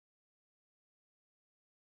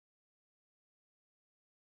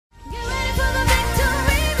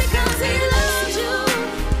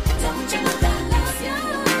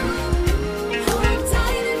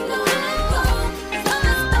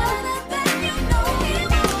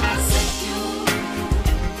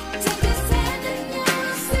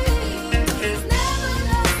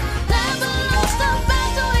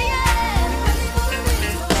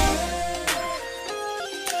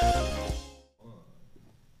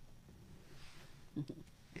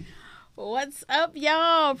What's up,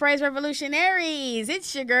 y'all? Praise Revolutionaries.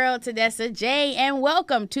 It's your girl, Tedessa J, and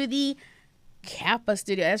welcome to the Kappa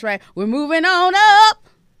Studio. That's right. We're moving on up.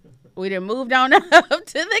 We done moved on up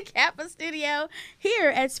to the Kappa Studio here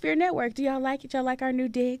at Sphere Network. Do y'all like it? Y'all like our new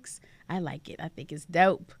digs? I like it. I think it's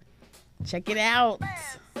dope. Check it out.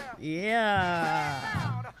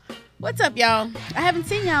 Yeah. What's up, y'all? I haven't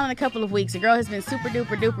seen y'all in a couple of weeks. The girl has been super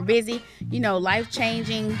duper duper busy. You know,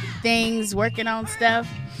 life-changing things, working on stuff.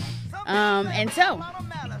 You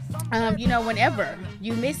know, whenever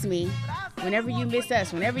you miss me, whenever you miss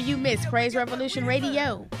us, whenever you miss Praise Revolution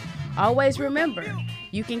Radio, always remember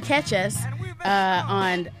you can catch us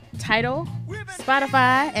on Tidal,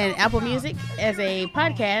 Spotify, and Apple Music as a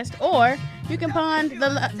podcast, or you can pond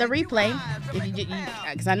the replay if you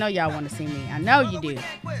because I know y'all want to see me. I know you do.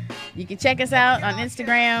 You can check us out on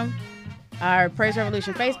Instagram, our Praise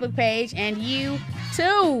Revolution Facebook page, and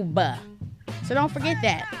YouTube. So don't forget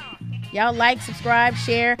that. Y'all like, subscribe,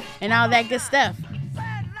 share, and all that good stuff.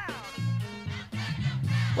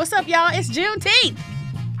 What's up, y'all? It's Juneteenth.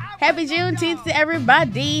 Happy Juneteenth to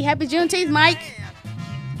everybody. Happy Juneteenth, Mike.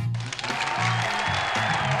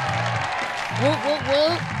 Whoop, whoop,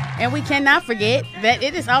 whoop. And we cannot forget that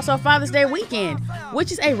it is also Father's Day weekend,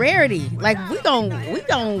 which is a rarity. Like,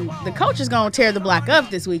 the culture's gonna tear the block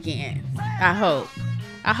up this weekend. I hope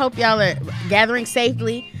y'all are gathering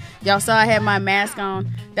safely. Y'all saw I had my mask on.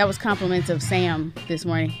 That was compliments of Sam this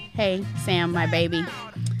morning. Hey, Sam, my baby.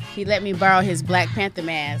 He let me borrow his Black Panther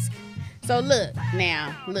mask. So look.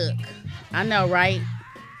 I know, right?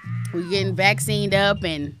 We're getting vaccinated up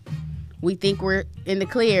and we think we're in the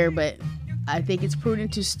clear, but I think it's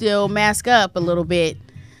prudent to still mask up a little bit.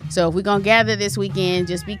 So if we're going to gather this weekend,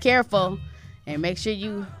 just be careful and make sure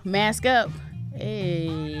you mask up.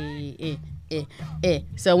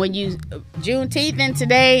 So when you Juneteenth and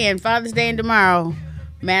today and Father's Day and tomorrow,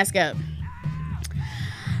 mask up.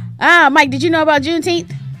 Mike, did you know about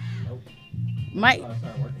Juneteenth? Nope. Mike.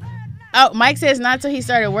 Oh, Mike says not till he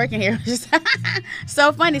started working here.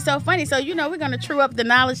 So funny. So, you know, we're going to true up the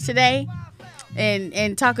knowledge today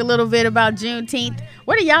and talk a little bit about Juneteenth.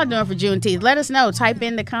 What are y'all doing for Juneteenth? Let us know. Type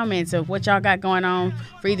in the comments of what y'all got going on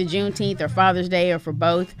for either Juneteenth or Father's Day or for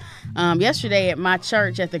both. Yesterday at my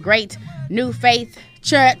church at the Great New Faith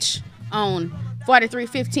Church on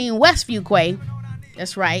 4315 Westview Quay.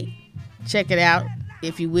 That's right. Check it out,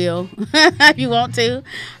 if you will, if you want to.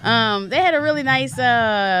 They had a really nice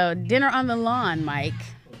dinner on the lawn, Mike.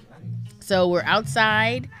 So we're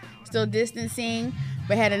outside, still distancing,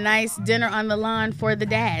 but had a nice dinner on the lawn for the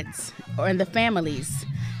dads or the families.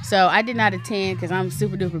 So I did not attend because I'm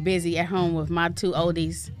super duper busy at home with my two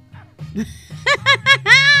oldies,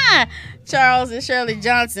 Charles and Shirley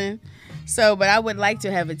Johnson. So, but I would like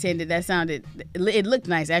to have attended. It looked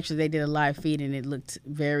nice. Actually, they did a live feed and it looked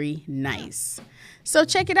very nice. So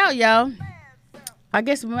check it out, y'all. I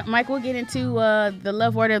guess Mike will get into the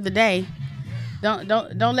love word of the day. Don't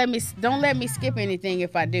let me skip anything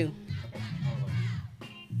if I do.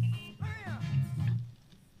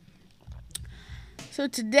 So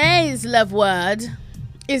today's love word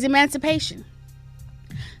is emancipation.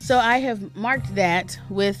 So I have marked that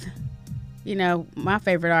with, you know, my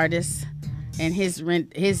favorite artist and his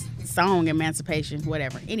song Emancipation,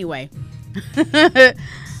 whatever. Anyway,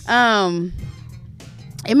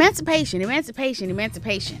 emancipation,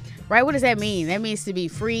 right? What does that mean? That means to be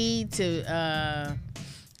free, to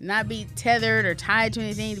not be tethered or tied to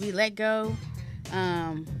anything, to be let go.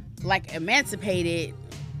 Like emancipated,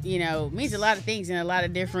 you know, means a lot of things in a lot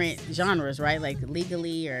of different genres, right? Like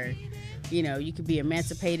legally, or, you know, you could be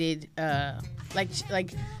emancipated, like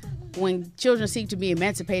when children seek to be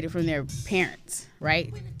emancipated from their parents,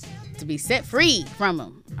 right? To be set free from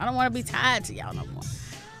them. I don't want to be tied to y'all no more.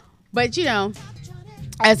 But, you know,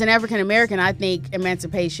 as an African American, I think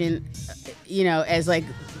emancipation, you know, as like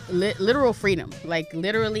literal freedom. Like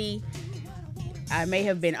literally, I may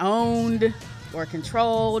have been owned or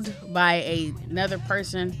controlled by another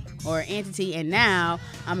person or entity, and now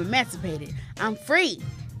I'm emancipated. I'm free.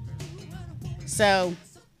 So,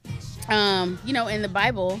 you know, in the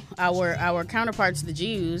Bible, our counterparts, the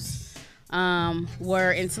Jews,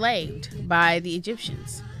 were enslaved by the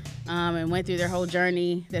Egyptians, and went through their whole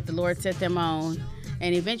journey that the Lord set them on,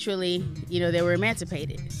 and eventually, you know, they were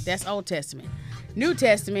emancipated. That's Old Testament. New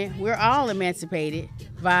Testament, we're all emancipated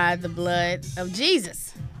by the blood of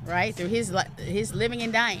Jesus, right? Through his living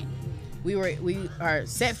and dying, we are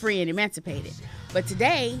set free and emancipated. But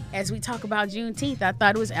today, as we talk about Juneteenth, I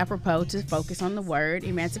thought it was apropos to focus on the word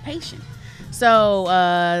emancipation. So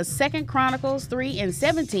 2 Chronicles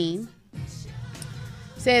 3:17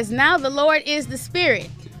 says, "Now the Lord is the Spirit,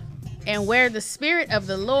 And where the Spirit of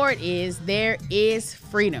the Lord is, there is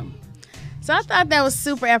freedom. So I thought that was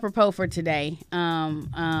super apropos for today. You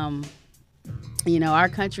know, our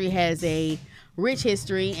country has a rich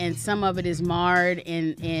history, and some of it is marred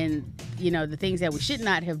in you know, the things that we should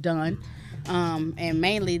not have done. And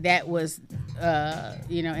mainly that was,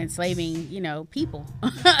 you know, enslaving, you know, people,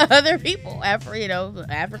 other people,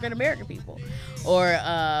 African American people, or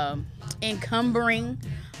encumbering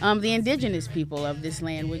the indigenous people of this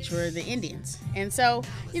land, which were the Indians. And so,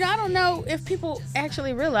 you know, I don't know if people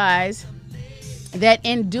actually realize that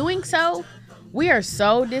in doing so, we are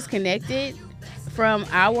so disconnected from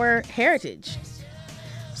our heritage.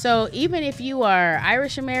 So even if you are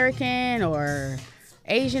Irish American or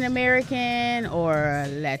Asian American or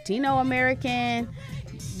Latino American,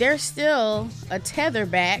 there's still a tether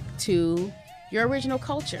back to your original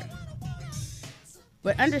culture.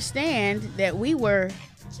 But understand that we were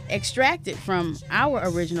extracted from our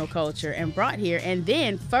original culture and brought here, and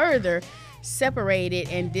then further separated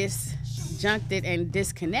and disjuncted and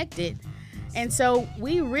disconnected. And so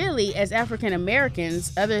we really, as African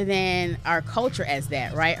Americans, other than our culture as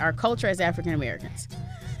that, right? Our culture as African Americans.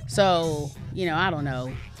 So, you know, I don't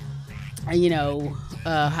know, you know,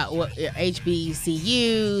 what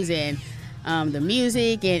HBCUs and the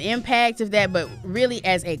music and impact of that, but really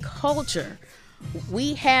as a culture,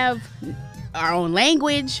 we have our own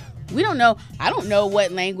language. We don't know. I don't know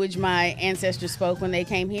what language my ancestors spoke when they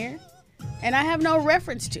came here, and I have no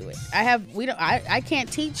reference to it. I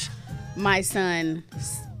can't teach my son,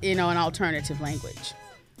 you know, an alternative language,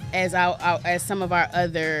 as some of our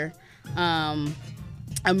other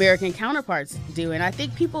American counterparts do. And I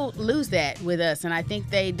think people lose that with us, and I think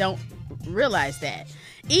they don't realize that.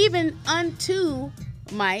 Even unto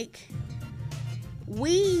Mike,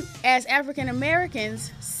 we as African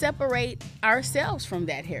Americans separate ourselves from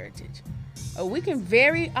that heritage. We can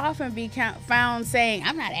very often be found saying,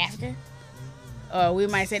 I'm not African. Or we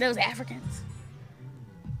might say, those Africans.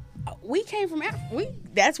 We came from Africa.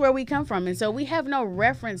 That's where we come from. And so we have no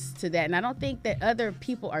reference to that. And I don't think that other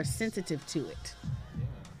people are sensitive to it.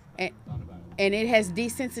 And it has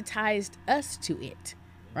desensitized us to it,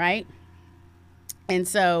 right? And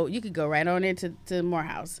so you could go right on into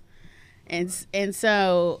Morehouse. And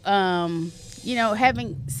so, you know,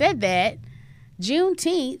 having said that,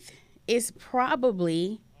 Juneteenth is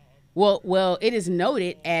probably, well, it is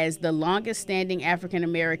noted as the longest standing African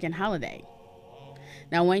American holiday.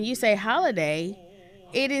 Now, when you say holiday,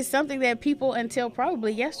 it is something that people until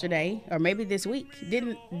probably yesterday or maybe this week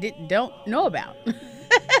don't know about.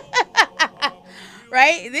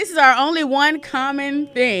 Right? This is our only one common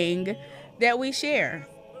thing that we share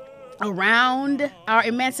around our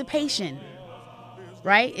emancipation.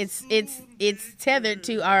 Right? It's tethered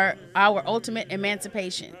to our ultimate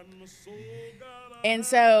emancipation. And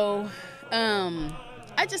so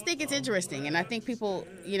I just think it's interesting, and I think people,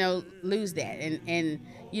 you know, lose that. And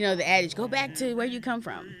you know, the adage, go back to where you come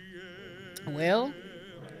from. Well,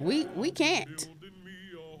 we can't.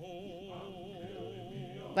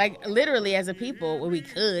 Like, literally as a people, well, we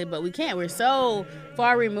could, but we can't. We're so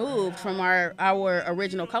far removed from our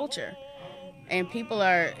original culture. And people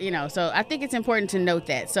are, you know, so I think it's important to note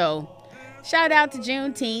that. So shout out to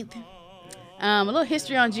Juneteenth. A little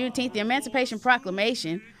history on Juneteenth. The Emancipation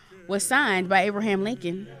Proclamation was signed by Abraham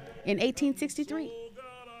Lincoln in 1863.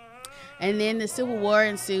 And then the Civil War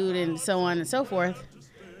ensued and so on and so forth.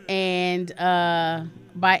 And by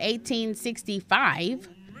 1865,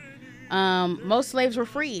 most slaves were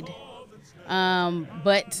freed.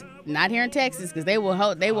 But not here in Texas, because they will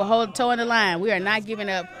hold toe in the line. We are not giving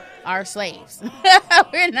up our slaves.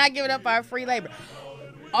 We're not giving up our free labor,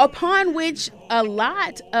 upon which a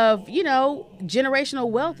lot of, you know,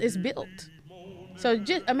 generational wealth is built. So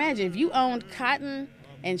just imagine if you owned cotton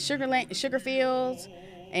and sugar fields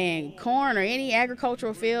and corn or any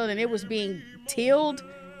agricultural field, and it was being tilled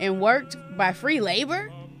and worked by free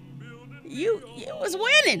labor, you was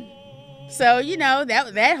winning. So, you know,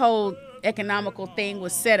 that whole economical thing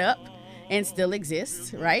was set up and still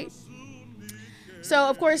exists, right? So,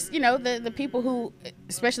 of course, you know, the people who,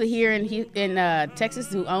 especially here in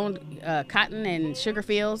Texas, who owned cotton and sugar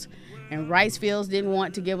fields and rice fields, didn't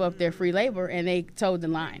want to give up their free labor, and they toed the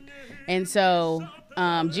line. And so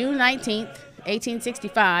June 19th,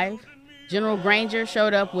 1865, General Granger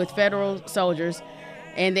showed up with federal soldiers,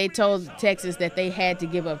 and they told Texas that they had to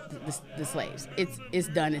give up the slaves. It's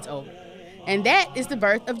done. It's over. And that is the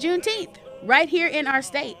birth of Juneteenth, right here in our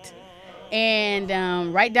state,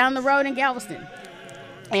 and right down the road in Galveston.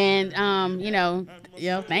 And, you know,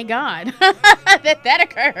 thank God that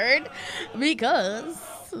occurred, because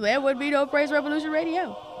there would be no Praise Revolution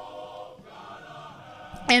Radio.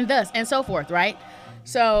 and thus and so forth, right?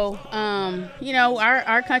 So,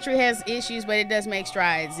 our country has issues, but it does make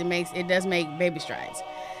strides. It does make baby strides.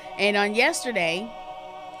 And on yesterday,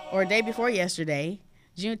 or day before yesterday,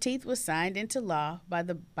 Juneteenth was signed into law by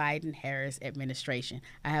the Biden-Harris administration.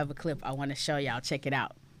 I have a clip I want to show y'all. Check it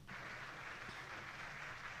out.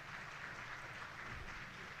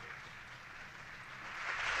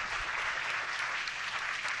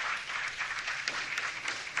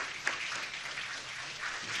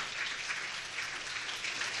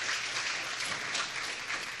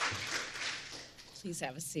 Please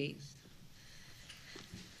have a seat.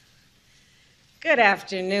 Good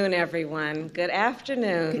afternoon, everyone. Good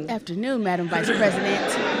afternoon. Good afternoon, Madam Vice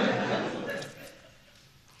President.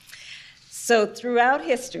 So throughout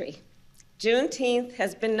history, Juneteenth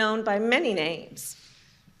has been known by many names: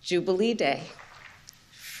 Jubilee Day,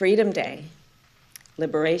 Freedom Day,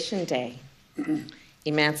 Liberation Day,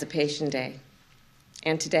 Emancipation Day,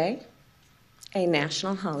 and today, a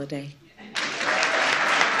national holiday.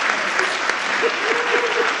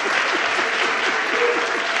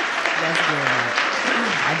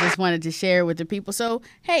 I just wanted to share with the people. So,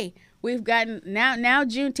 hey, we've gotten now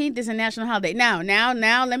Juneteenth is a national holiday. Now,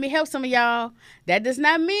 let me help some of y'all. That does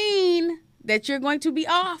not mean that you're going to be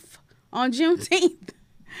off on Juneteenth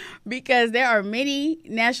because there are many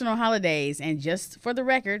national holidays. And just for the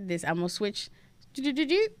record, I'm going to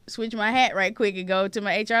switch my hat right quick and go to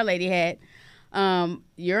my HR lady hat.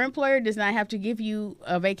 Your employer does not have to give you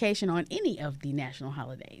a vacation on any of the national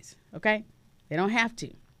holidays, okay? They don't have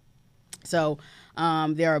to. So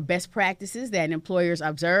there are best practices that employers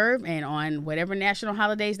observe, and on whatever national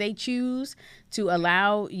holidays they choose to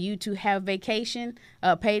allow you to have vacation,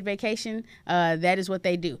 paid vacation, that is what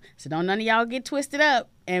they do. So don't none of y'all get twisted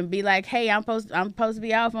up and be like, hey, I'm supposed to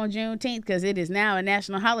be off on Juneteenth because it is now a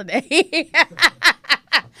national holiday.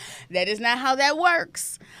 That is not how that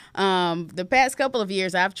works. The past couple of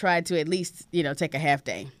years, I've tried to at least, take a half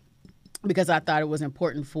day because I thought it was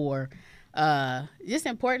important for just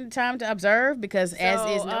important time to observe because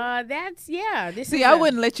I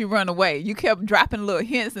wouldn't let you run away. You kept dropping little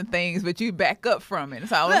hints and things, but you back up from it.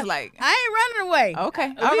 So I was like, I ain't running away.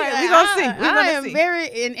 Okay, all right, we're gonna see. I am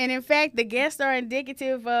very, and in fact, the guests are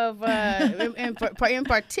indicative of, in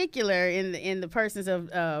particular, in the persons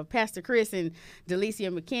of Pastor Chris and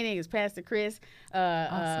Delicia McKinney, as Pastor Chris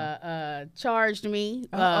charged me.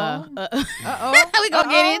 We gonna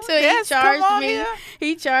get into it. Yes, he charged me. Here.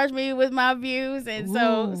 He charged me with my views, and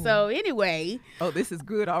so anyway. Oh, this is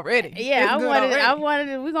good already. Yeah, I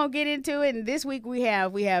wanted. We're gonna get into it, and this week we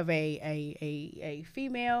have a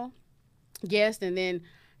female guest, and then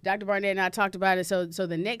Dr. Barnett and I talked about it. So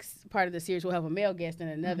the next part of the series we'll have a male guest and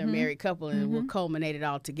another married couple, and we'll culminate it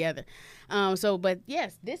all together. But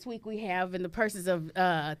yes, this week we have in the persons of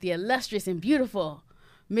the illustrious and beautiful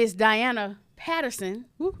Miss Diana Patterson,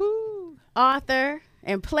 author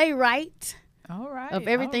and playwright. All right. Of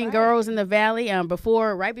Everything Girls in the Valley.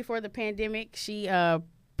 Right before the pandemic, she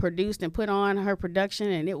produced and put on her production,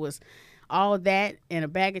 and it was all that and a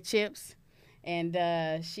bag of chips. And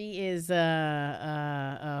she is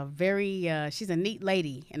she's a neat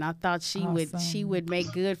lady, and I thought she would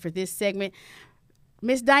make good for this segment.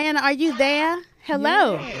 Miss Diana, are you there?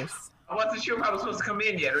 Hello. Yes. I wasn't sure if I was supposed to come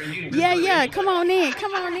in yet, or you. Yeah. Come on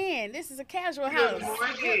in. This is a casual house. Good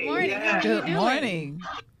morning. Good morning. Yeah. Good morning.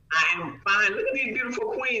 I am fine. Look at these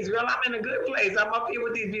beautiful queens, girl. I'm in a good place. I'm up here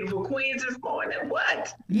with these beautiful queens this morning.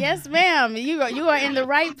 What? Yes, ma'am. You are in the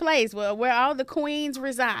right place where all the queens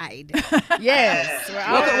reside. Yes.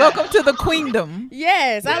 Welcome to the queendom.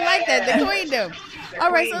 Yes, I like that. The queendom.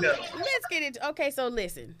 All right, so let's get into. Okay, so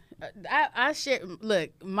listen. I share. Look,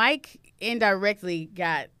 Mike indirectly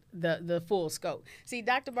got the full scope. See,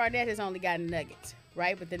 Dr. Barnett has only gotten nuggets,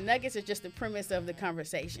 right? But the nuggets are just the premise of the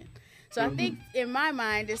conversation. So I think in my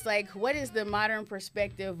mind, it's like, what is the modern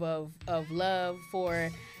perspective of love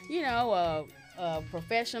for, a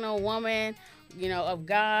professional woman, of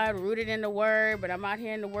God, rooted in the Word, but I'm out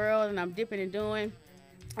here in the world and I'm dipping and doing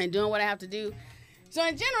what I have to do. So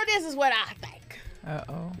in general, this is what I think.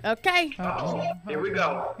 Uh-oh. Okay. Uh-oh. Here we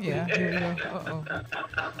go. Yeah. Here we go. Uh-oh.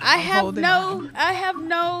 I have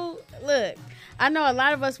no. Look, I know a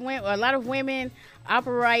lot of women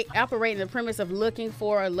operate in the premise of looking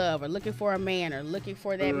for a love, or looking for a man, or looking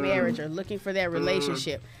for that marriage, or looking for that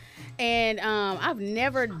relationship. And I've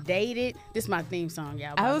never dated. This is my theme song,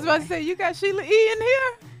 y'all. I was about to say, you got Sheila E. in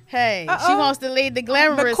here? Hey, she wants to lead the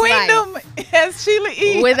glamorous the queendom life. Has Sheila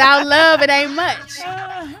E. Without love, it ain't much.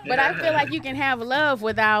 But I feel like you can have love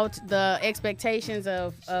without the expectations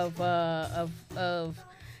of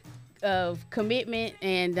commitment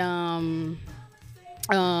and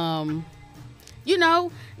You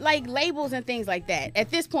know, like labels and things like that at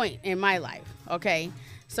this point in my life. Okay.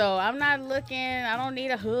 So I'm not looking, I don't need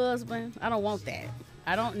a husband. I don't want that.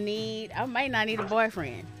 I might not need a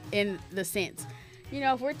boyfriend in the sense. You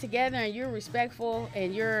know, if we're together and you're respectful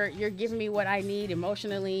and you're giving me what I need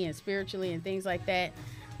emotionally and spiritually and things like that.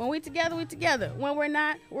 When we together, we together. When we're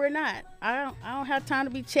not, we're not. I don't have time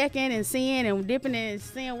to be checking and seeing and dipping in and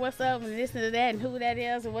seeing what's up and listening to that and who that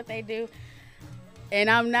is and what they do. And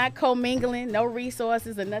I'm not commingling, no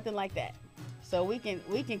resources or nothing like that. So we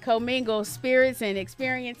can commingle spirits and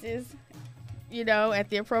experiences, you know, at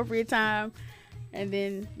the appropriate time. And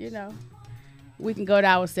then, you know, we can go to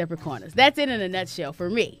our separate corners. That's it in a nutshell for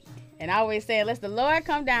me. And I always say, unless the Lord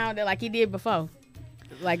come down there like he did before,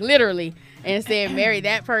 like literally, and said, marry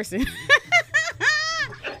that person.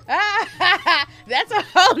 That's a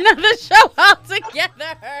whole nother show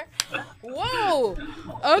altogether. Whoa.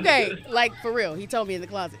 Okay, like for real. He told me in the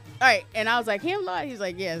closet. All right, and I was like, him, Lord? He's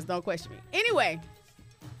like, yes, don't question me. Anyway,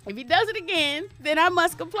 if he does it again, then I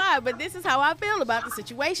must comply. But this is how I feel about the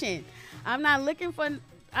situation. I'm not looking for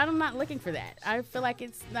that. I feel like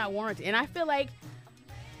it's not warranted. And I feel like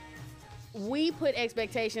we put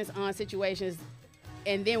expectations on situations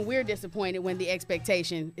and then we're disappointed when the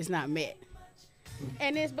expectation is not met.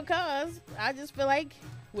 And it's because I just feel like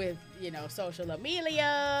with, you know, social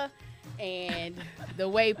media and the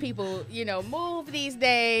way people, you know, move these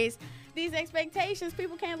days, these expectations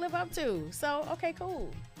people can't live up to. So, okay, cool.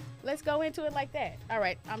 Let's go into it like that. All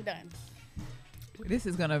right, I'm done. This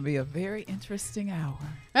is going to be a very interesting hour.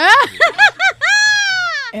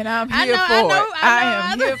 And I'm here for it.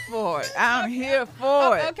 I am here for it. I'm here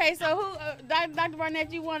for it. Okay, so who, Dr.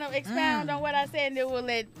 Barnett, you want to expound on what I said, and then we'll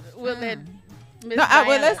let Ms. Diana.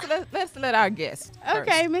 Well, let's let our guest.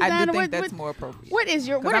 Okay, Ms. Diana, I do think that's more appropriate. What is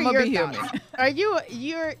your? What are your thoughts? Are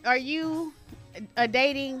you a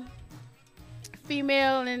dating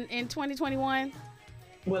female in 2021?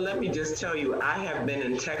 Well, let me just tell you, I have been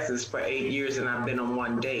in Texas for 8 years and I've been on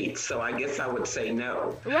one date, so I guess I would say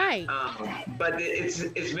no. Right. But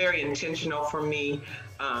it's very intentional for me.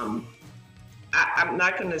 I'm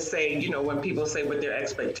not going to say, you know, when people say what their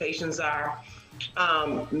expectations are,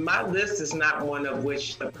 my list is not one of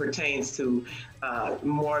which pertains to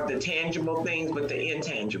more of the tangible things, but the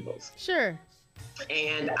intangibles. Sure.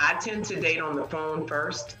 And I tend to date on the phone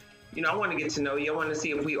first. You know, I want to get to know you. I want to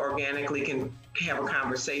see if we organically can have a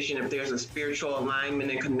conversation, if there's a spiritual alignment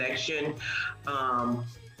and connection. And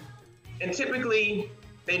typically,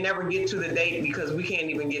 they never get to the date because we can't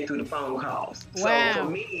even get through the phone calls. Wow. So for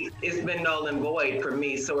me, it's been null and void for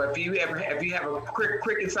me. So if you have a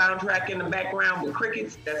cricket soundtrack in the background with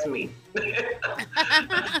crickets, that's me.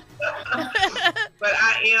 But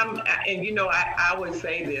I am, and you know, I always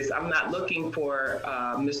say this, I'm not looking for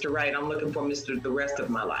Mr. Right, I'm looking for the rest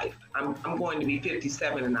of my life. I'm going to be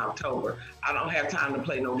 57 in October. I don't have time to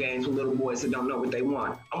play no games with little boys that don't know what they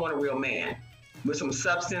want. I want a real man with some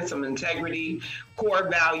substance, some integrity, core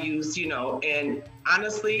values, you know, and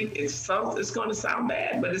honestly, it's going to sound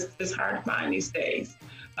bad, but it's hard to find these days.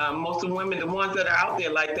 Most of the women, the ones that are out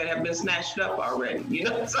there like that, have been snatched up already, you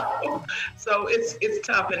know. So it's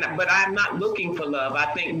tough, but I'm not looking for love.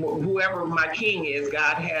 I think whoever my king is,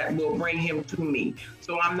 God will bring him to me.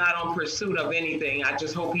 So I'm not on pursuit of anything. I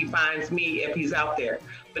just hope he finds me if he's out there.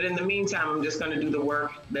 But in the meantime, I'm just going to do the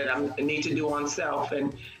work that I need to do on self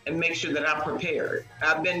and make sure that I'm prepared.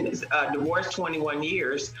 I've been divorced 21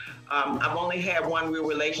 years. I've only had one real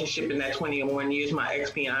relationship in that 21 years, my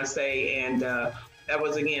ex-fiance, and that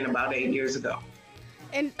was, again, about 8 years ago.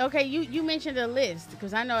 And, okay, you mentioned a list,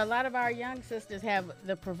 because I know a lot of our young sisters have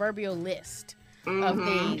the proverbial list of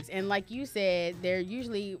things. And like you said, they're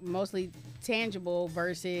usually mostly tangible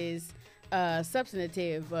versus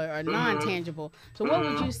substantive or non-tangible. So what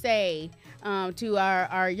would you say to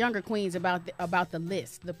our younger queens about the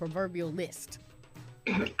list, the proverbial list?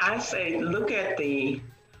 I say look at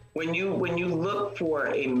when you look for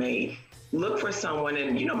a mate, look for someone,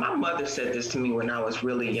 and you know, my mother said this to me when I was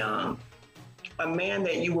really young, a man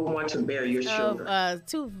that you will want to bear your children.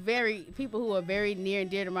 Two people who are very near and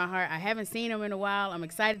dear to my heart. I haven't seen them in a while. I'm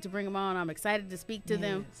excited to bring them on. I'm excited to speak to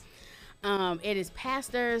them. It is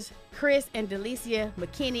Pastors Chris and Delicia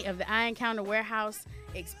McKinney of the I Encounter Warehouse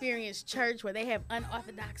Experience Church, where they have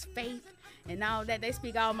unorthodox faith and all that. They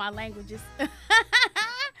speak all my languages.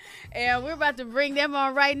 And we're about to bring them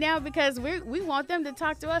on right now because we want them to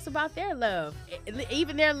talk to us about their love.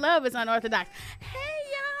 Even their love is unorthodox. Hey,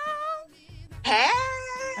 y'all.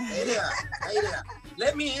 Hey there.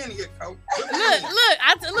 Let me in here, coach.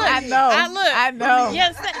 I know.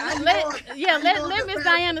 Yes, let Miss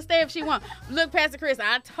Diana stay if she wants. Look, Pastor Chris,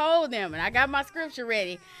 I told them, and I got my scripture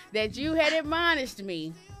ready, that you had admonished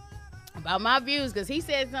me about my views, because he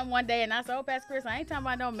said something one day, and I said, "Oh, Pastor Chris, I ain't talking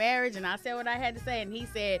about no marriage," and I said what I had to say, and he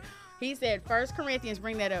said 1 Corinthians,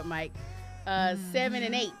 bring that up, Mike, 7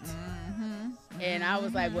 and 8, and I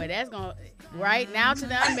was like, well, that's gonna. Right now to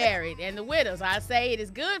the unmarried and the widows, I say it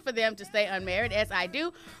is good for them to stay unmarried, as I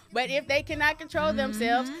do. But if they cannot control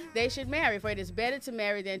themselves, they should marry. For it is better to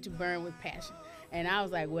marry than to burn with passion. And I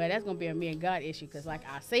was like, well, that's going to be a me and God issue. Because like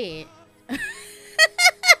I said,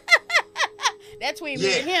 that's between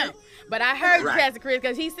me and him. But I heard Pastor Chris,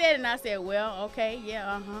 because he said it, and I said, well, okay,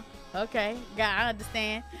 okay, God, I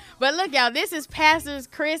understand. But look, y'all, this is Pastors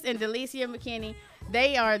Chris and Delicia McKinney.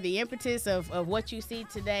 They are the impetus of what you see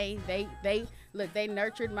today. They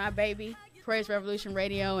nurtured my baby, Praise Revolution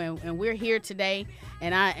Radio, and we're here today.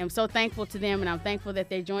 And I am so thankful to them, and I'm thankful that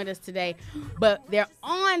they joined us today. But they're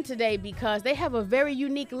on today because they have a very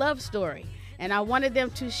unique love story, and I wanted them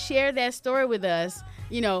to share that story with us.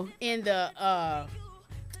 You know, in the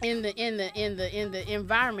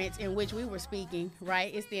environments in which we were speaking.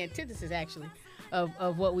 Right, it's the antithesis actually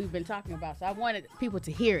of what we've been talking about. So I wanted people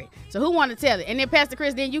to hear it. So who want to tell it? And then Pastor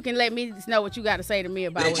Chris, then you can let me know what you got to say to me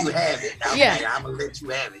about it. Let you have it. Okay, I'm going to let you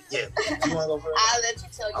have it. Yeah. You want to go first? I'll let you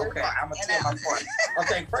tell your part. Okay, I'm going to tell my part.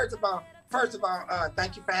 Okay, first of all,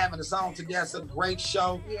 thank you for having us on today. It's a great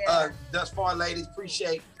show. Yeah. Thus far, ladies,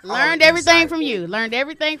 appreciate. Learned everything from you.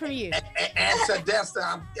 And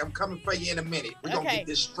Sedesta, I'm coming for you in a minute. We're going to get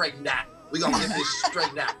this straightened out. And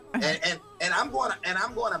I'm going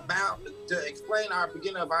to bounce to explain our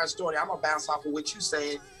beginning of our story. I'm going to bounce off of what you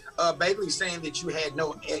saying, basically saying that you have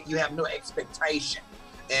no expectation.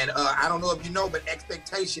 And I don't know if you know, but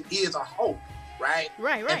expectation is a hope, right?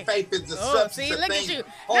 Right. And faith is the substance see, of look things. At you.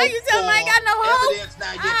 Now you telling me I ain't got no hope? Evidence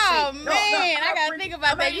now yet Oh, man, I got to think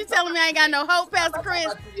about that. You telling me I ain't got no hope, Pastor Chris?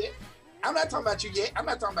 I'm not talking about you yet.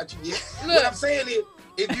 Look. What I'm saying is,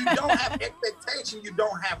 if you don't have expectation, you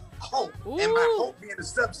don't have hope. Ooh. And by hope being the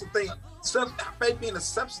substance thing, faith being the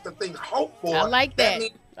substance of thing hope for. I like that.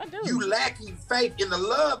 Means I do. you lacking faith in the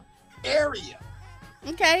love area.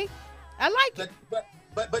 Okay, I like it.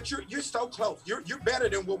 But you're so close. You're better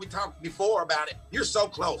than what we talked before about it. You're so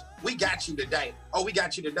close. We got you today.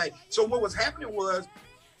 So what was happening was,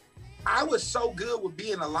 I was so good with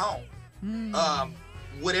being alone.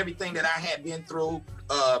 With everything that I had been through.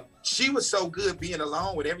 She was so good being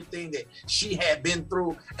alone with everything that she had been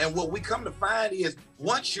through. And what we come to find is,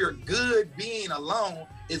 once you're good being alone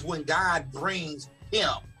is when God brings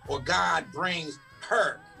him or God brings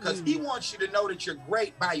her. Because he wants you to know that you're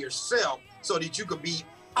great by yourself so that you could be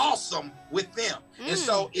awesome with them. And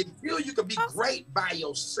so until you can be great by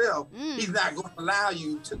yourself, he's not going to allow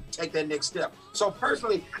you to take that next step. So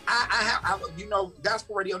personally, I have,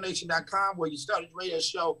 gospelradionation.com, where you started the radio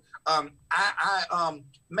show. I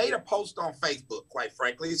made a post on Facebook, quite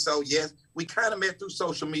frankly. So yes, we kind of met through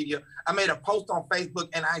social media. I made a post on Facebook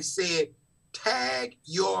and I said, tag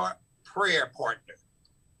your prayer partner.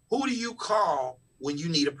 Who do you call when you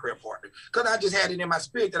need a prayer partner? Because I just had it in my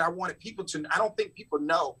spirit that I wanted people to, I don't think people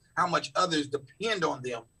know how much others depend on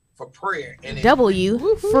them for prayer. And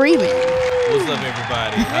W. Freeman. What's up,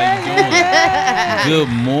 everybody? How you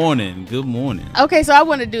doing? Good morning. Okay, so I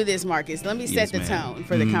want to do this, Marcus. Let me set the ma'am. tone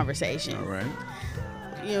for the conversation. All right.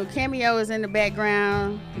 You know, Cameo is in the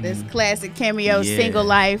background. This classic Cameo, Single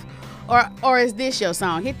Life. Or is this your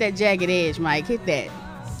song? Hit that jagged edge, Mike. Hit that.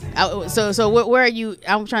 So where are you?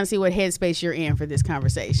 I'm trying to see what headspace you're in for this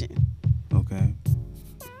conversation. Okay.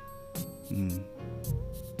 You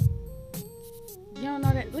don't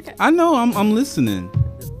know that? Look at. I know. I'm listening.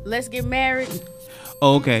 Let's Get Married.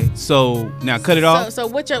 Oh, okay. So now cut it off. So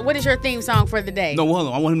what is your theme song for the day? No, hold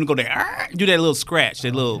on. I want him to go there. Do that little scratch.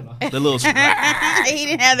 That little scratch. He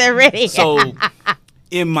didn't have that ready. So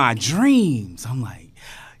in my dreams, I'm like,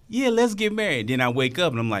 yeah, let's get married. Then I wake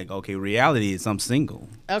up and I'm like, okay, reality is I'm single.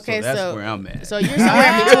 Okay, so that's where I'm at. So you're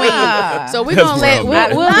somewhere in between. So we're That's gonna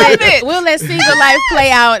where we'll let Single Life play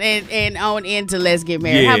out and on into Let's Get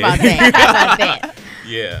Married. Yeah. How about that?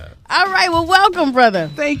 Yeah. All right. Well, welcome, brother.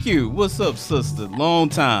 Thank you. What's up, sister? Long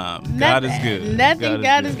time. God is good.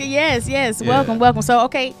 God is good. Yes. Yeah. Welcome. So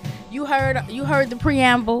okay, you heard the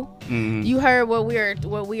preamble. You heard what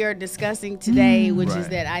we are discussing today, which is Right.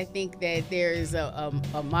 that I think that there is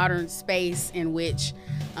a modern space in which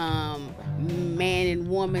man and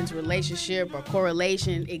woman's relationship or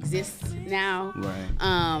correlation exists now.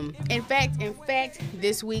 Right. In fact,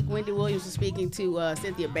 this week Wendy Williams was speaking to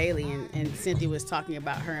Cynthia Bailey, and Cynthia was talking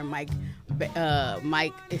about her and Mike.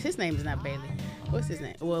 His name is not Bailey. What's his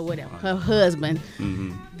name? Well, whatever. Her husband.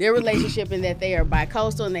 Their relationship, in that they are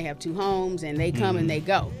bi-coastal and they have 2 homes and they come and they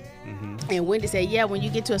go. And Wendy said, yeah, when you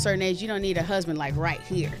get to a certain age, you don't need a husband like right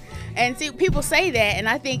here. And see, people say that, and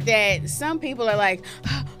I think that some people are like,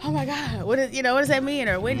 oh my God, what does that mean?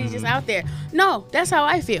 Or Wendy's just out there. No, that's how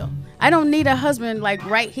I feel. I don't need a husband like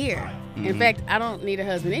right here. In fact, I don't need a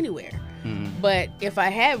husband anywhere. But if I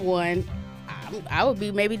had one, I would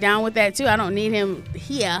be maybe down with that too. I don't need him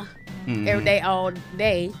here every day, all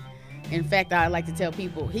day. In fact, I like to tell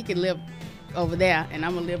people he can live over there and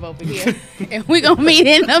I'm gonna live over here and we're gonna meet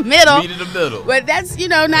in the middle. Meet in the middle. But that's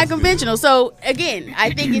not conventional. So again, I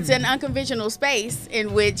think it's an unconventional space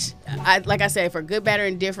in which, like I said, for good, better,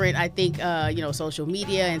 and different, I think social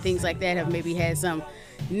media and things like that have maybe had some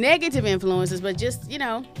negative influences, but just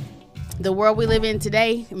the world we live in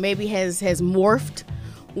today maybe has morphed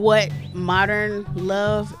what modern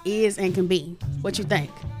love is and can be. What you think?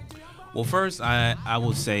 Well, first, I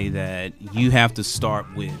will say that you have to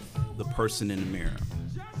start with the person in the mirror.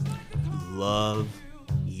 Love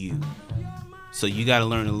you. So you got to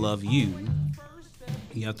learn to love you.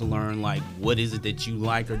 You have to learn, like, what is it that you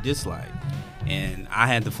like or dislike. And I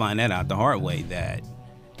had to find that out the hard way, that,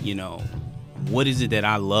 what is it that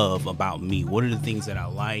I love about me? What are the things that I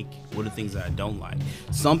like? What are the things that I don't like?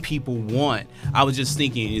 Some people I was just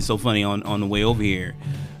thinking, it's so funny on the way over here,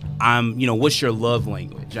 what's your love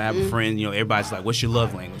language? I have a friend, everybody's like, what's your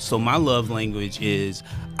love language? So my love language is,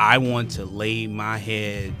 I want to lay my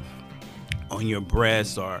head on your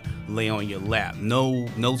breast or lay on your lap. No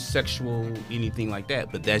sexual anything like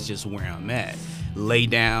that, but that's just where I'm at. Lay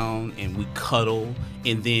down and we cuddle,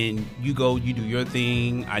 and then you do your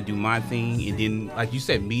thing, I do my thing, and then, like you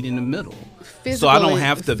said, meet in the middle. So I don't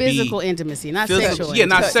have to physical intimacy, not sexual. Yeah,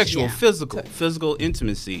 not touch, sexual, yeah. physical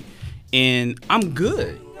intimacy, and I'm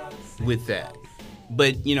good with that.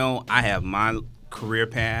 But I have my career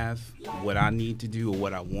path, what I need to do or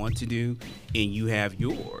what I want to do, and you have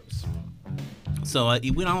yours. So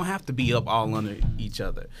we don't have to be up all under each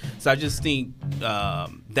other. So I just think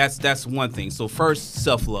that's one thing. So first,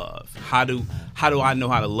 self-love. How do I know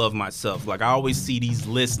how to love myself? Like, I always see these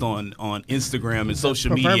lists on Instagram and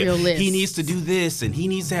social media. Lists. He needs to do this and he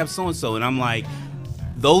needs to have so-and-so. And I'm like,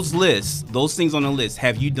 those lists, those things on the list,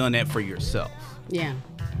 have you done that for yourself? Yeah.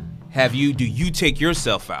 Do you take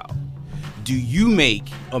yourself out? Do you make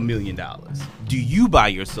 $1 million? Do you buy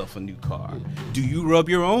yourself a new car? Do you rub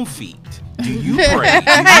your own feet? Do you pray?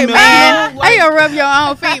 Hey man, how you gonna rub your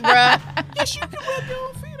own feet, bro? Yes, you can rub your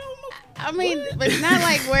own feet. I mean, but not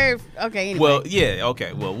like where. Okay. Anyway. Well, yeah.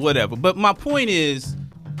 Okay. Well, whatever. But my point is,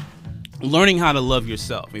 learning how to love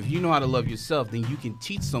yourself. If you know how to love yourself, then you can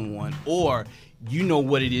teach someone, or you know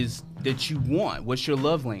what it is that you want. What's your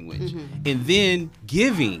love language? And then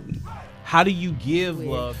giving. How do you give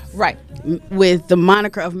love? Right. With the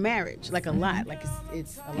moniker of marriage, like a lot, like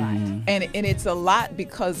it's a lot. And it's a lot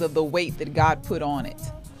because of the weight that God put on it.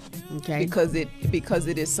 Okay. Because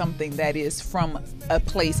it is something that is from a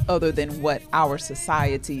place other than what our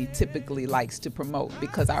society typically likes to promote,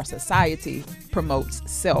 because our society promotes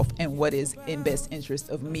self and what is in best interest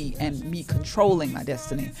of me and me controlling my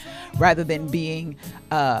destiny, rather than being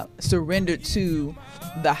surrendered to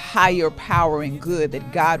the higher power and good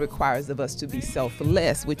that God requires of us to be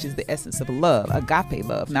selfless, which is the essence of love, agape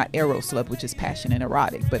love, not eros love, which is passion and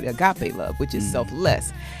erotic, but agape love, which is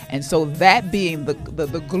selfless. And so that being the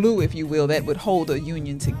glue, if you will, that would hold a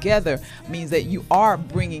union together, means that you are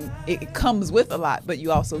bringing, it comes with a lot, but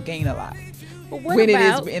you also gain a lot when it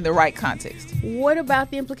is in the right context. What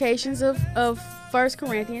about the implications of 1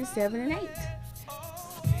 Corinthians 7 and 8?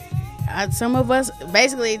 Some of us,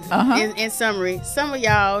 basically, in summary, some of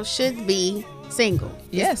y'all should be single.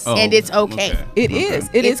 Yes. And it's okay. It is.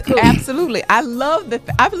 It is cool. Absolutely. I love the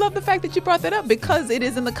fact that you brought that up, because it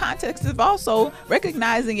is in the context of also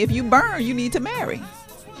recognizing if you burn, you need to marry.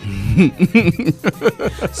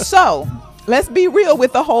 So let's be real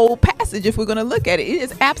with the whole passage. If we're going to look at it, it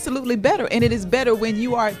is absolutely better. And it is better when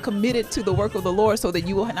you are committed to the work of the Lord, so that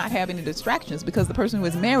you will not have any distractions, because the person who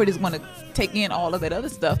is married is going to take in all of that other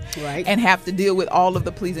stuff, right, and have to deal with all of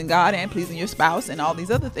the pleasing God and pleasing your spouse and all these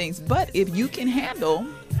other things. But if you can handle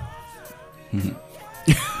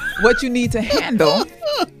what you need to handle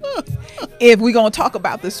if we're going to talk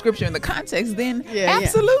about the scripture in the context, then Yeah,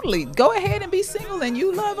 absolutely go ahead and be single, and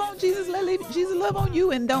you love on Jesus. Let Jesus love on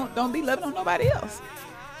you, and don't be loving on nobody else.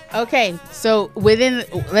 Okay, so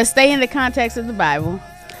let's stay in the context of the Bible.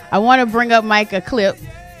 I want to bring up, Mike, a clip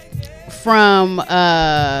from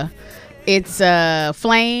it's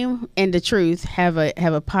Flame and the Truth have a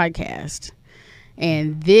podcast,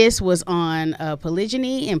 and this was on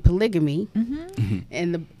polygyny and polygamy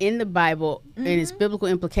in the Bible and its biblical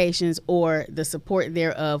implications or the support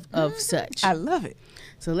thereof of such. I love it.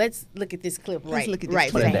 So let's look at this clip Let's look at this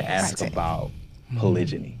right clip. wanted to fast. ask about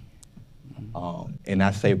polygyny. And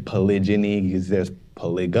I say polygyny because there's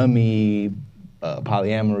polygamy,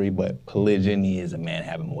 polyamory, but polygyny is a man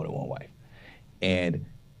having more than one wife. And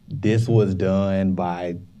this was done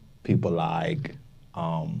by people like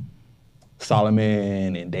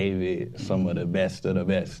Solomon and David, some of the best of the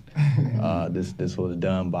best. This was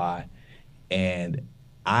done by, and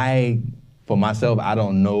for myself, I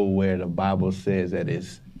don't know where the Bible says that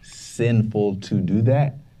it's sinful to do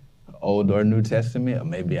that, Old or New Testament, or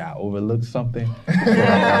maybe I overlooked something.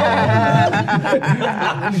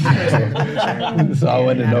 So I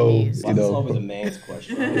want to know, you know. Over the man's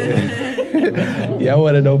question. Yeah, I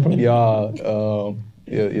want to know from y'all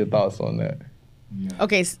your thoughts on that.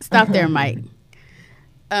 Okay, stop there, Mike.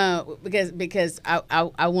 Because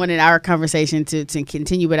I wanted our conversation to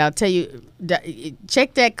continue, but I'll tell you,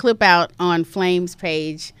 check that clip out on Flame's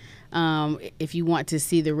page if you want to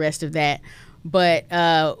see the rest of that. But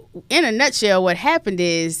in a nutshell, what happened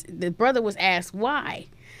is the brother was asked why.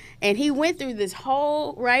 And he went through this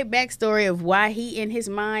whole backstory of why he, in his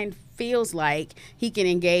mind, feels like he can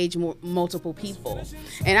engage multiple people.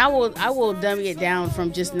 And I will dummy it down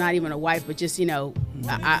from just not even a wife, but just,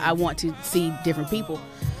 I want to see different people.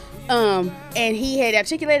 And he had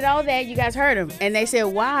articulated all that. You guys heard him. And they said,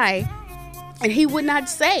 why? And he would not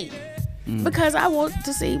say. Because I want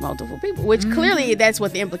to see multiple people, which clearly that's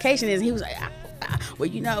what the implication is. He was like, well,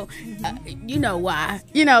 you know why,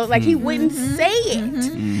 he wouldn't say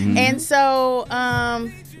it. And so,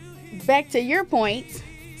 back to your point.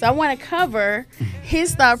 So I want to cover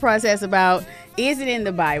his thought process about, is it in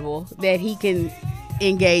the Bible that he can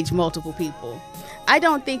engage multiple people? I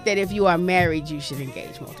don't think that if you are married, you should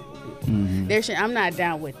engage multiple people. I'm not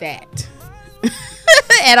down with that.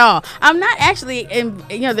 At all. I'm not actually,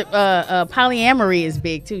 polyamory is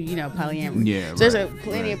big too. Polyamory. Yeah. So there's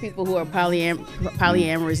plenty of people who are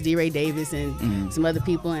polyamorous. D. Ray Davis and some other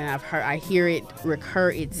people, and I hear it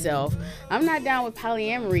recur itself. I'm not down with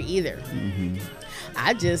polyamory either.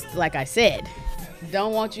 I just, like I said,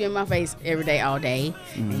 don't want you in my face every day, all day.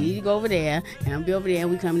 You need to go over there, and I'll be over there,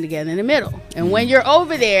 and we come together in the middle. And when you're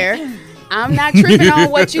over there, I'm not tripping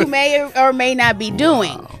on what you may or may not be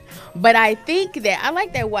doing. But I think that I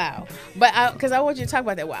like that wow, but because I want you to talk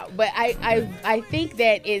about that wow. But I think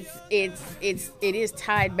that it is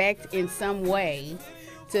tied back in some way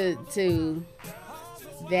to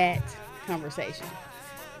that conversation.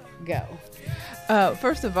 Go.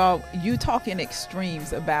 First of all, you talk in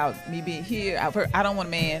extremes about me being here. I don't want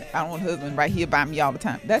a man. I don't want a husband right here by me all the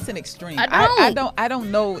time. That's an extreme. I don't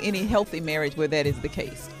know any healthy marriage where that is the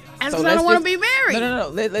case. That's because I don't want to be married.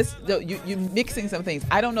 No. You're mixing some things.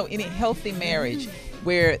 I don't know any healthy marriage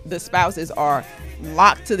where the spouses are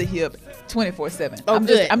locked to the hip 24/7. Oh, I'm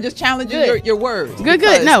just challenging your words.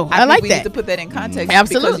 Good. No, I like we that. need to put that in context.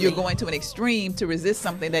 Absolutely. Because you're going to an extreme to resist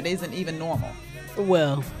something that isn't even normal.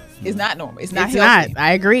 Well, it's not normal. It's not it's healthy. Not.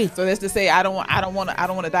 I agree. So that's to say, I don't want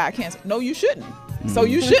to die of cancer. No, you shouldn't. So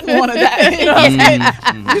you shouldn't want to die. You know what I'm saying?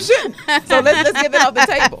 You shouldn't. So let's get that off the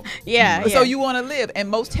table. Yeah. So you want to live, and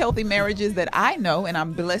most healthy marriages that I know, and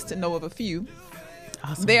I'm blessed to know of a few,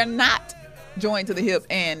 they're not joined to the hip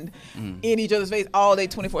and in each other's face all day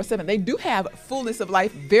 24/7. They do have fullness of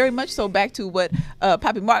life, very much so, back to what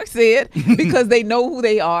Poppy Mark said, because they know who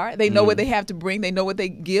they are, they know what they have to bring, they know what they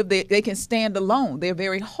give, they can stand alone, they're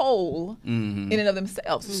very whole in and of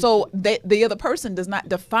themselves. So the other person does not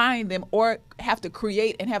define them or have to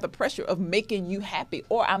create and have the pressure of making you happy,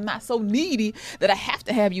 or I'm not so needy that I have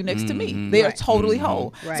to have you next to me. They are totally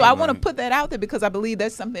whole. Right. So I want to put that out there because I believe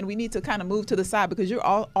that's something we need to kind of move to the side, because you're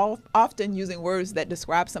all often using words that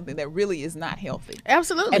describe something that really is not healthy.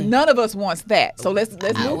 Absolutely. And none of us wants that. So let's move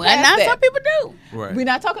past that. Some people do. Right. We're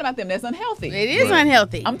not talking about them. That's unhealthy. It is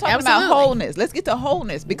unhealthy. I'm talking about wholeness. Let's get to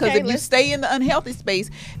wholeness, because if you stay in the unhealthy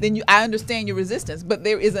space, then I understand your resistance. But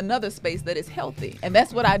there is another space that is healthy, and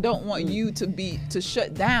that's what I don't want you to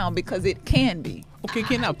shut down, because it can be. Okay,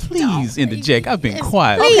 can I please interject? I've been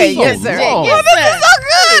quiet. Okay, yes, sir. Long. Yes, sir.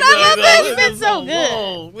 I love that. You've been so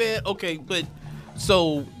good. Man, okay, but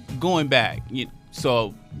so going back,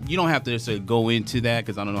 So you don't have to necessarily go into that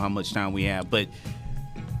because I don't know how much time we have, but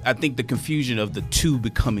I think the confusion of the two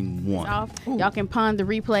becoming one. Y'all can ponder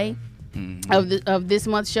the replay of this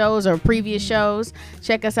month's shows or previous shows.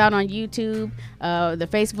 Check us out on YouTube, the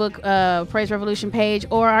Facebook Praise Revolution page,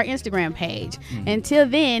 or our Instagram page. Until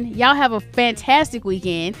then, y'all have a fantastic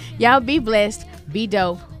weekend. Y'all be blessed. Be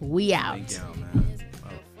dope. We out. Thank y'all.